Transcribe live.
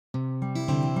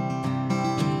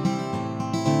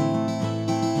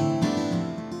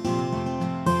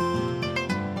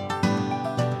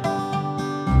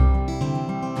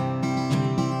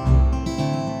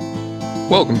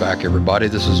Welcome back, everybody.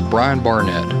 This is Brian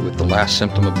Barnett with The Last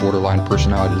Symptom of Borderline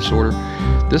Personality Disorder.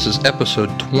 This is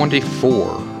episode 24,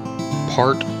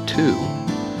 part 2.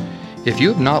 If you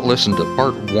have not listened to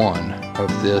part 1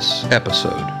 of this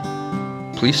episode,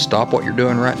 please stop what you're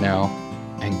doing right now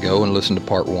and go and listen to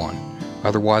part 1.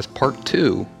 Otherwise, part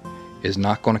 2 is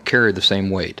not going to carry the same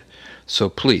weight. So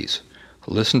please,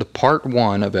 listen to part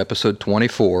 1 of episode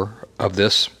 24 of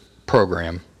this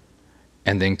program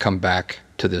and then come back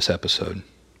to this episode.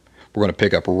 We're going to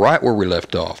pick up right where we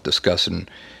left off, discussing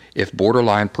if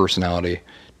borderline personality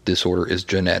disorder is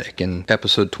genetic. In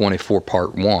episode 24,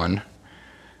 part 1,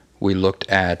 we looked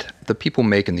at the people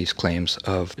making these claims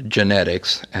of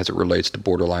genetics as it relates to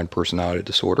borderline personality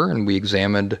disorder, and we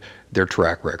examined their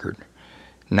track record.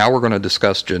 Now we're going to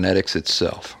discuss genetics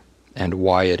itself and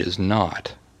why it is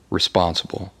not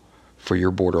responsible for your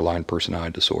borderline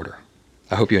personality disorder.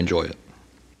 I hope you enjoy it.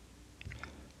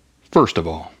 First of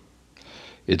all,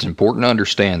 it's important to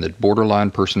understand that borderline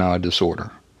personality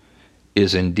disorder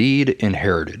is indeed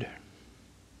inherited.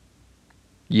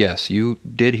 Yes, you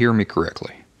did hear me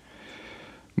correctly.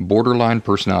 Borderline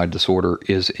personality disorder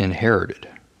is inherited.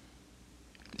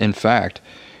 In fact,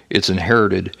 it's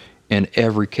inherited in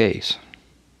every case.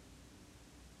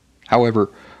 However,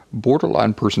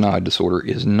 borderline personality disorder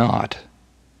is not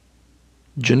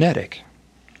genetic.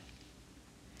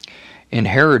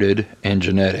 Inherited and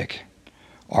genetic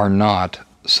are not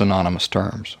synonymous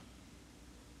terms.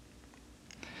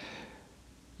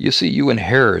 You see, you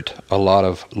inherit a lot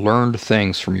of learned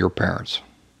things from your parents.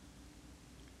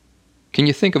 Can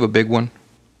you think of a big one?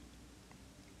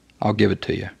 I'll give it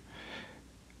to you.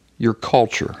 Your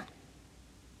culture.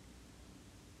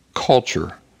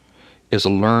 Culture is a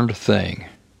learned thing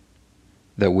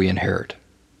that we inherit.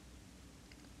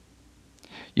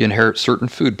 You inherit certain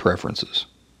food preferences,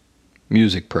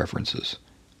 music preferences,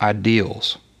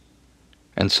 ideals,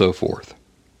 and so forth.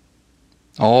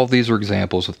 All of these are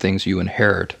examples of things you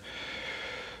inherit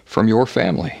from your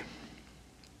family.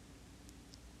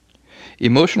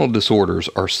 Emotional disorders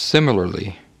are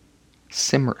similarly, I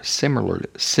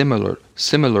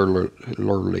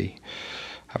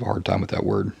have a hard time with that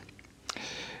word.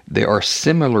 They are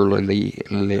similarly,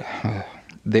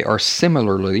 they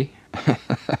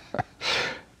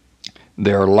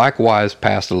are likewise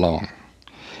passed along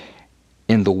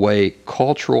in the way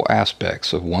cultural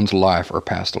aspects of one's life are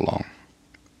passed along.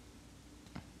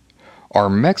 Are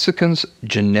Mexicans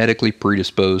genetically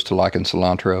predisposed to liking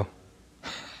cilantro?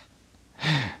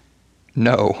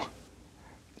 No.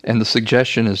 And the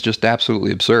suggestion is just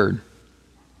absolutely absurd.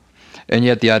 And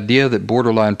yet the idea that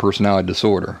borderline personality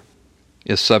disorder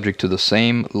is subject to the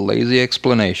same lazy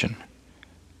explanation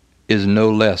is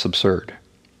no less absurd.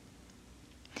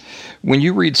 When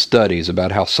you read studies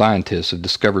about how scientists have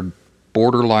discovered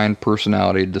borderline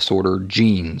personality disorder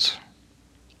genes,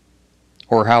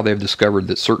 or how they've discovered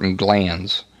that certain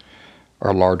glands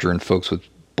are larger in folks with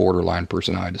borderline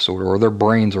personality disorder, or their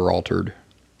brains are altered,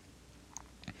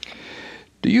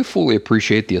 do you fully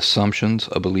appreciate the assumptions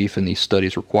a belief in these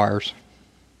studies requires?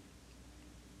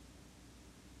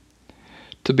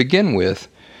 To begin with,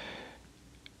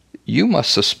 you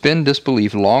must suspend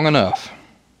disbelief long enough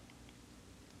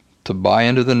to buy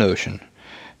into the notion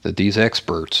that these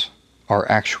experts are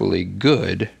actually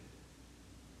good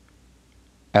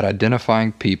at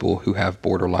identifying people who have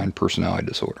borderline personality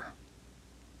disorder.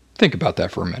 Think about that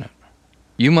for a minute.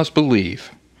 You must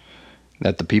believe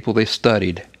that the people they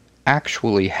studied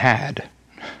actually had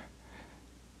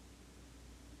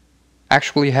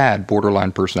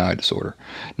borderline personality disorder.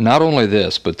 Not only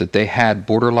this, but that they had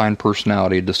borderline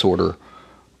personality disorder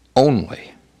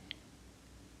only.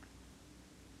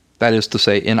 That is to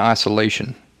say, in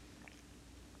isolation.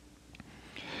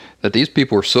 That these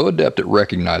people are so adept at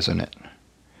recognizing it,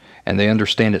 and they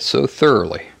understand it so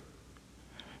thoroughly,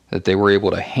 that they were able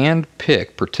to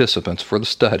hand-pick participants for the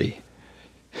study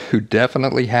who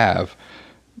definitely have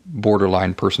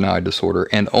borderline personality disorder,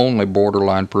 and only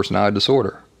borderline personality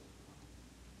disorder,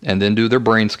 and then do their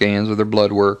brain scans or their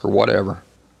blood work or whatever,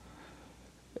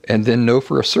 and then know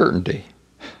for a certainty,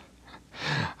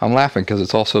 I'm laughing because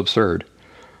it's all so absurd,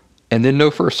 and then know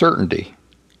for a certainty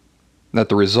that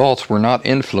the results were not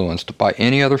influenced by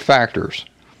any other factors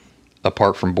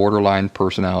apart from borderline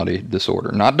personality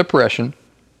disorder. Not depression,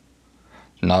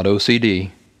 not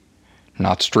OCD,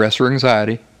 not stress or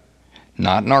anxiety,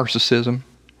 not narcissism,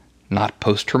 not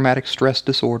post-traumatic stress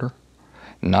disorder,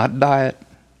 not diet,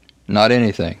 not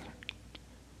anything.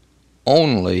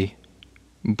 Only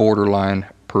borderline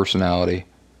personality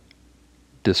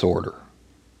disorder.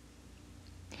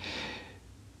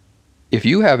 If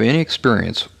you have any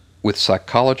experience with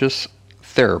psychologists,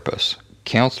 therapists,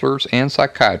 counselors and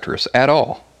psychiatrists at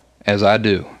all, as I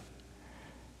do,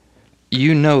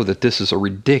 you know that this is a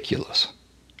ridiculous,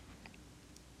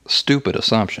 stupid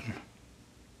assumption.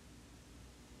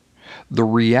 The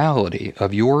reality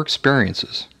of your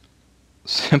experiences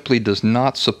simply does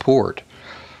not support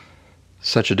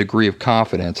such a degree of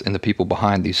confidence in the people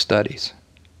behind these studies.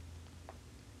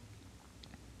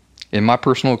 In my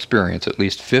personal experience, at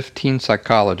least 15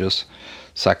 psychologists,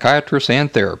 psychiatrists,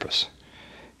 and therapists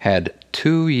had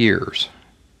 2 years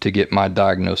to get my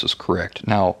diagnosis correct.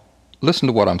 Now, listen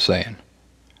to what I'm saying.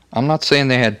 I'm not saying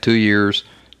they had 2 years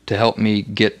to help me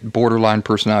get borderline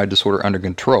personality disorder under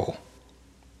control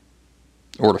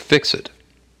or to fix it.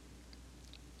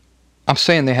 I'm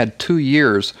saying they had 2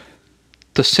 years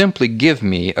to simply give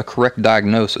me a correct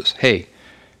diagnosis. Hey,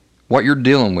 what you're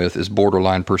dealing with is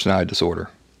borderline personality disorder.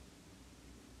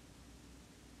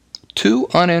 2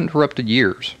 uninterrupted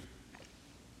years.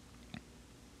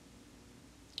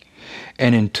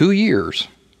 And in 2 years,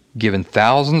 given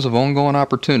thousands of ongoing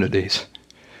opportunities,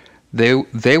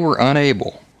 they were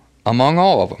unable, among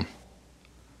all of them,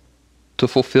 to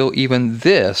fulfill even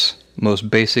this most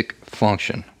basic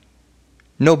function.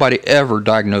 Nobody ever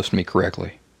diagnosed me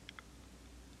correctly.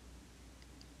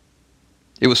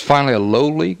 It was finally a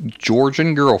lowly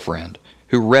Georgian girlfriend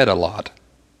who read a lot.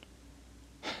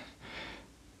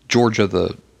 Georgia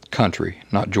the country,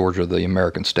 not Georgia the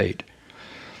American state.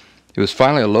 It was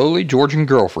finally a lowly Georgian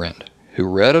girlfriend who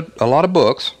read a lot of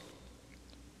books,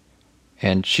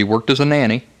 and she worked as a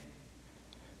nanny,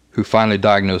 who finally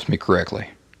diagnosed me correctly.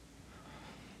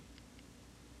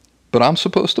 But I'm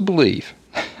supposed to believe,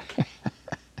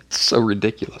 it's so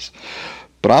ridiculous,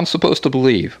 but I'm supposed to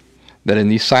believe that in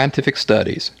these scientific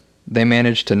studies, they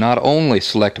managed to not only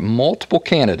select multiple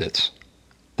candidates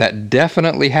that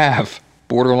definitely have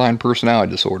borderline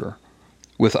personality disorder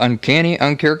with uncanny,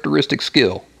 uncharacteristic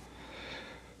skill,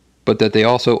 but that they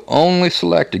also only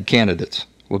selected candidates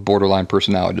with borderline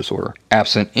personality disorder,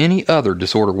 absent any other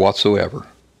disorder whatsoever,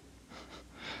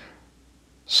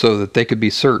 so that they could be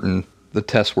certain the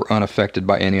tests were unaffected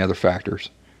by any other factors.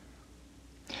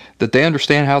 That they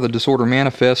understand how the disorder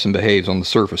manifests and behaves on the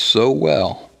surface so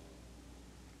well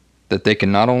that they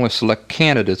can not only select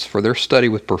candidates for their study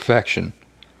with perfection,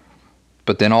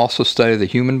 but then also study the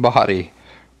human body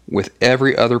with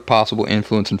every other possible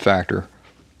influence and factor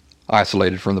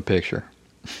isolated from the picture.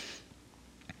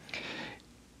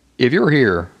 If you're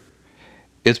here,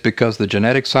 it's because the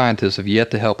genetic scientists have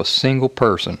yet to help a single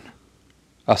person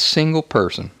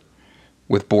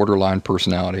with borderline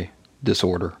personality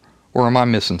disorder. Or am I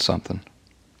missing something?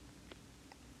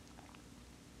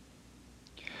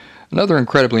 Another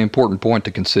incredibly important point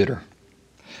to consider.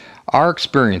 Our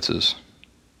experiences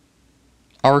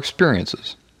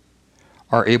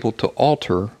are able to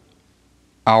alter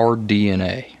our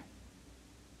DNA.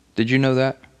 Did you know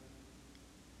that?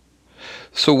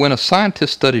 So when a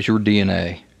scientist studies your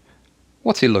DNA,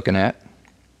 what's he looking at?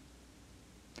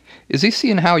 Is he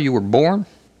seeing how you were born?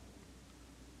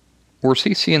 Or is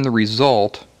he seeing the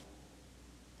result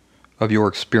of your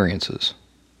experiences?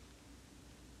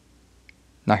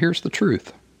 Now here's the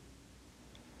truth.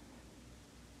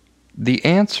 The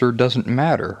answer doesn't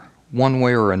matter one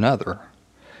way or another,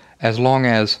 as long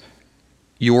as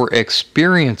your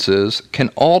experiences can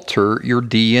alter your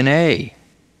DNA.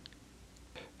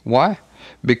 Why?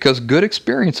 Because good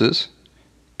experiences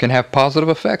can have positive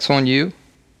effects on you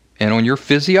and on your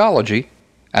physiology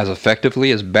as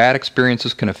effectively as bad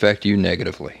experiences can affect you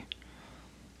negatively.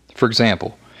 For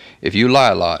example, if you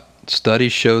lie a lot,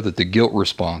 studies show that the guilt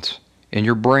response in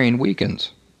your brain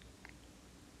weakens.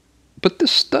 But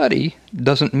this study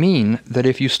doesn't mean that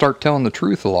if you start telling the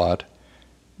truth a lot,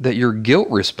 that your guilt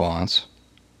response,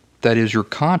 that is your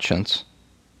conscience,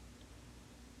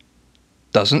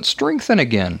 doesn't strengthen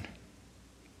again.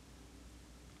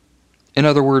 In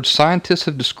other words, scientists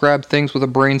have described things with a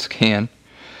brain scan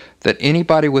that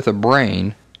anybody with a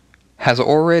brain has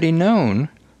already known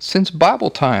since Bible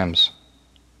times.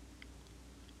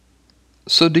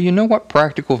 So do you know what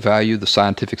practical value the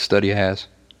scientific study has?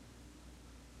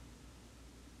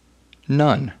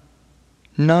 None.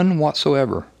 None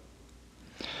whatsoever.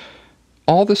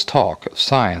 All this talk of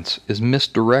science is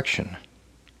misdirection.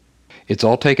 It's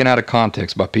all taken out of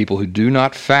context by people who do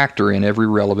not factor in every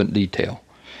relevant detail,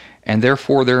 and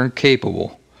therefore they're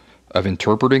incapable of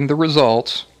interpreting the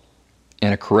results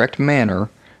in a correct manner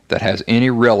that has any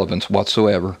relevance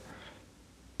whatsoever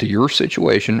to your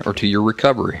situation or to your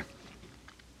recovery.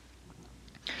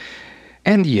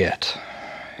 And yet,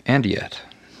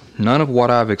 none of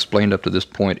what I've explained up to this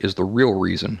point is the real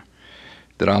reason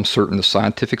that I'm certain the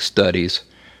scientific studies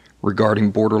regarding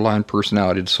borderline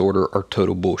personality disorder are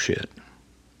total bullshit.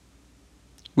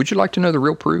 Would you like to know the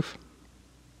real proof?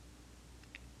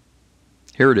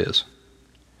 Here it is.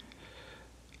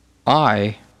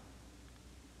 I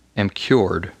am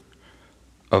cured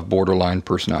of borderline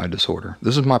personality disorder.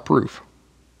 This is my proof.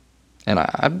 And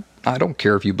I don't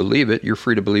care if you believe it. You're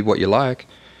free to believe what you like.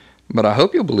 But I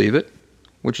hope you'll believe it,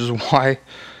 which is why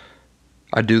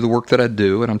I do the work that I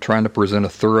do, and I'm trying to present a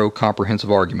thorough,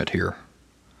 comprehensive argument here.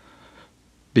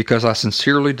 Because I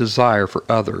sincerely desire for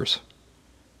others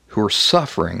who are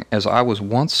suffering as I was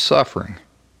once suffering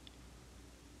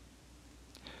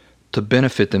to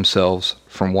benefit themselves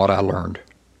from what I learned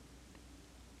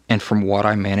and from what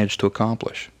I managed to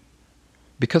accomplish.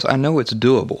 Because I know it's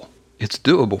doable. It's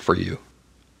doable for you.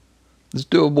 It's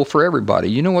doable for everybody.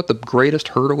 You know what the greatest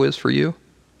hurdle is for you?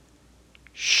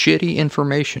 Shitty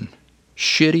information.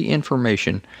 Shitty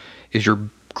information is your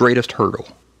greatest hurdle.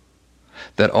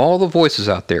 That all the voices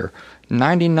out there,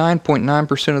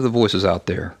 99.9% of the voices out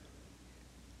there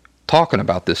talking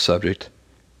about this subject,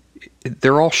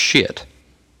 they're all shit.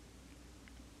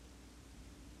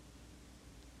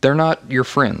 They're not your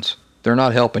friends. They're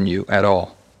not helping you at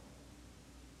all.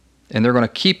 And they're going to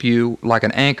keep you like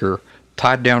an anchor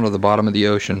tied down to the bottom of the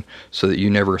ocean so that you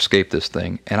never escape this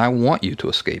thing. And I want you to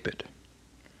escape it.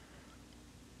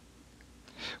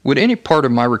 Would any part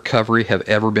of my recovery have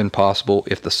ever been possible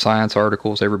if the science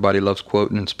articles everybody loves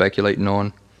quoting and speculating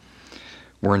on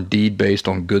were indeed based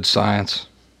on good science?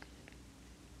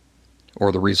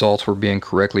 Or the results were being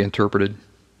correctly interpreted?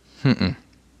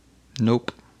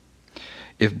 Nope.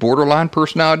 If borderline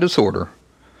personality disorder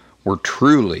were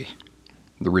truly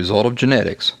the result of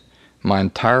genetics, my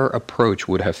entire approach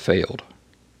would have failed.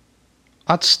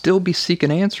 I'd still be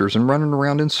seeking answers and running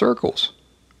around in circles.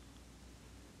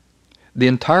 The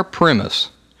entire premise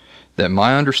that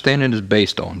my understanding is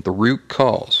based on, the root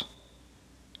cause,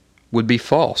 would be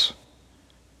false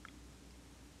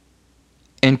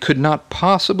and could not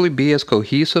possibly be as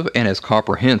cohesive and as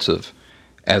comprehensive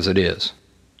as it is.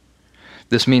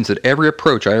 This means that every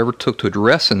approach I ever took to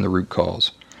addressing the root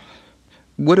cause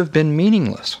would have been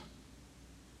meaningless.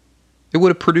 It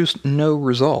would have produced no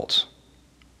results.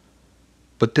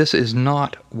 But this is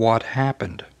not what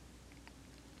happened.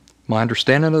 My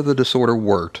understanding of the disorder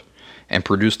worked and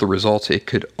produced the results it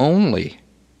could only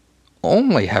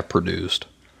have produced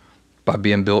by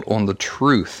being built on the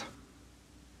truth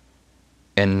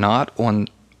and not on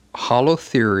hollow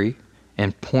theory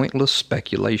and pointless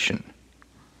speculation.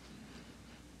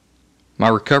 My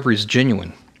recovery is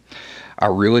genuine. I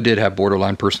really did have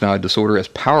borderline personality disorder as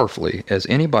powerfully as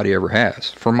anybody ever has.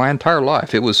 For my entire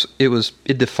life,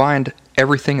 it defined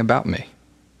everything about me.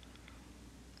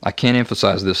 I can't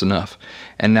emphasize this enough.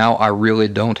 And now I really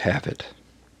don't have it.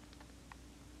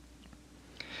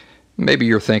 Maybe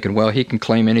you're thinking, well, he can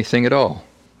claim anything at all.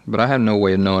 But I have no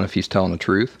way of knowing if he's telling the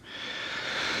truth.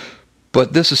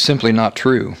 But this is simply not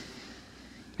true.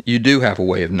 You do have a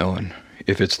way of knowing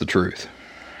if it's the truth.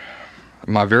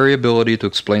 My very ability to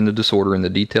explain the disorder in the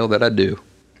detail that I do,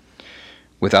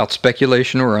 without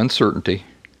speculation or uncertainty,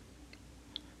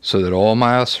 so that all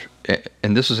my,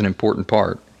 and this is an important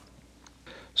part,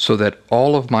 so that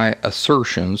all of my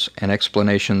assertions and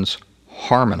explanations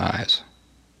harmonize.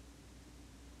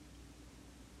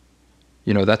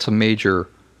 You know, that's a major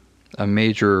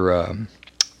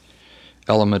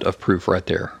element of proof right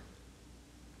there.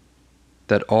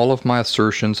 That all of my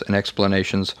assertions and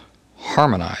explanations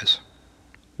harmonize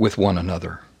with one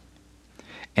another,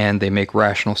 and they make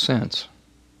rational sense.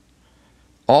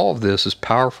 All of this is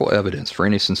powerful evidence for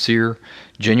any sincere,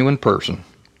 genuine person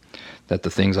that the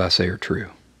things I say are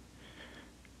true.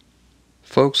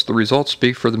 Folks, the results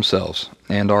speak for themselves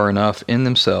and are enough in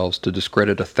themselves to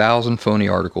discredit 1,000 phony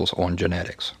articles on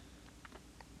genetics.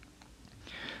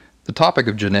 The topic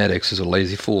of genetics is a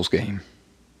lazy fool's game,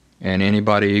 and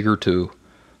anybody eager to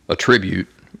attribute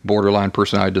borderline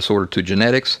personality disorder to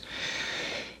genetics,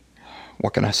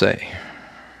 what can I say?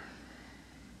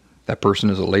 That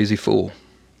person is a lazy fool.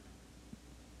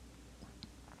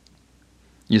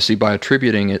 You see, by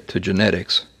attributing it to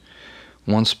genetics,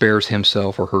 one spares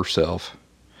himself or herself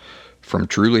from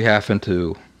truly having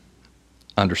to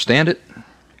understand it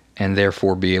and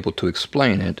therefore be able to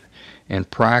explain it in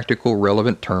practical,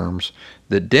 relevant terms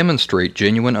that demonstrate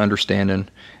genuine understanding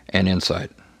and insight.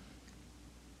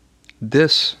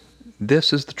 This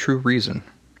is the true reason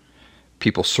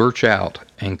people search out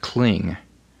and cling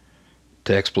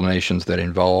to explanations that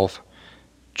involve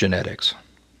genetics.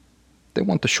 They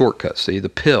want the shortcut, see, the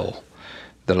pill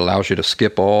that allows you to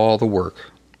skip all the work.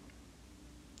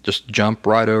 Just jump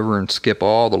right over and skip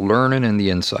all the learning and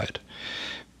the insight.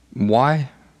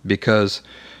 Why? Because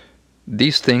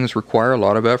these things require a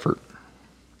lot of effort.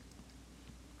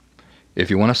 If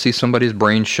you want to see somebody's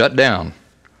brain shut down,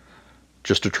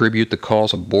 just attribute the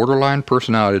cause of borderline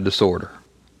personality disorder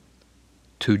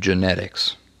to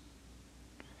genetics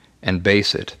and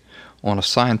base it on a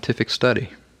scientific study.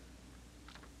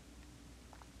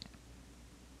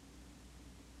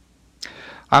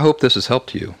 I hope this has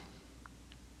helped you.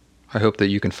 I hope that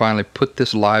you can finally put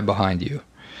this lie behind you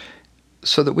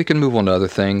so that we can move on to other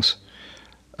things.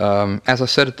 As I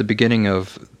said at the beginning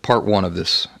of part 1 of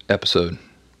this episode,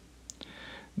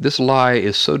 this lie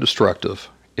is so destructive.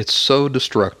 It's so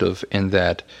destructive in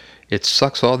that it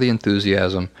sucks all the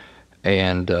enthusiasm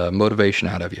and motivation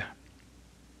out of you.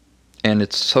 And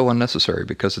it's so unnecessary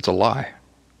because it's a lie.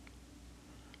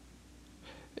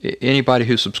 Anybody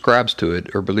who subscribes to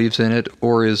it or believes in it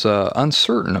or is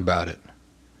uncertain about it,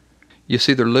 you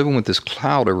see, they're living with this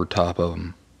cloud over top of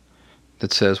them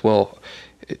that says, well,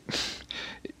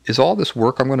 is all this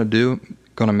work I'm going to do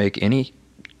going to make any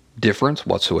difference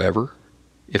whatsoever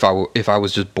if I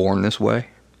was just born this way?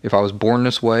 If I was born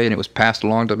this way and it was passed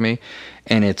along to me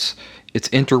and it's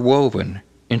interwoven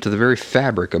into the very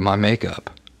fabric of my makeup,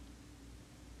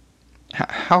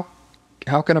 how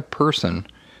can a person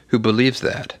who believes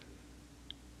that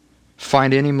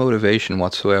find any motivation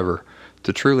whatsoever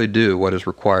to truly do what is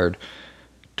required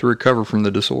to recover from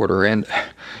the disorder? And,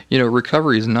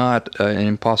 recovery is not an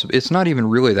impossible, it's not even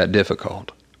really that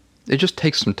difficult. It just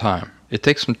takes some time. It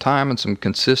takes some time and some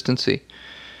consistency.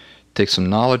 It takes some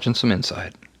knowledge and some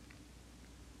insight.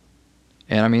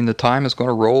 And the time is going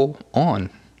to roll on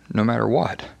no matter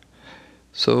what.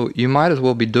 So you might as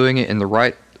well be doing it in the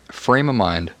right frame of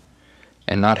mind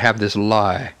and not have this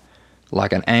lie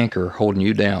like an anchor holding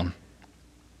you down.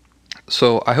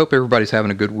 So I hope everybody's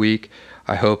having a good week.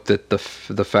 I hope that the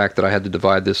fact that I had to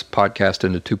divide this podcast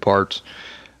into 2 parts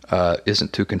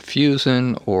isn't too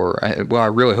confusing, I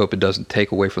really hope it doesn't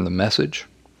take away from the message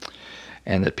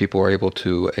and that people are able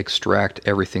to extract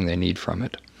everything they need from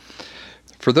it.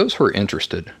 For those who are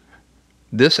interested,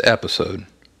 this episode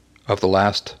of The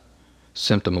Last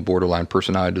Symptom of Borderline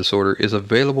Personality Disorder is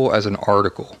available as an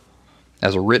article,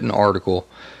 as a written article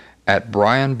at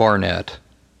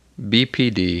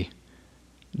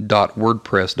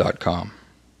brianbarnettbpd.wordpress.com.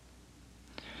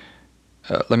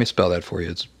 Let me spell that for you.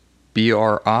 It's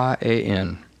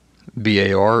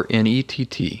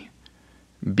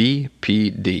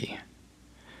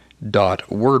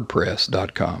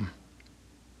brianbarnettbpd.wordpress.com.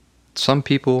 Some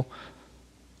people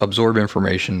absorb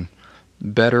information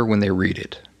better when they read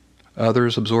it.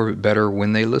 Others absorb it better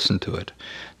when they listen to it.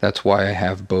 That's why I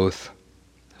have both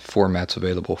formats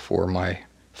available for my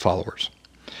followers.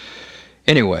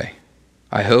 Anyway,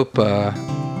 I hope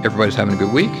everybody's having a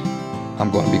good week. I'm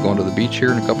going to be going to the beach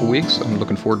here in a couple weeks. I'm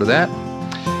looking forward to that.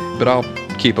 But I'll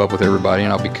keep up with everybody,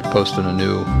 and I'll be posting a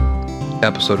new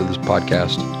episode of this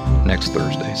podcast next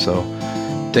Thursday. So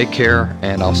take care,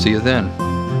 and I'll see you then.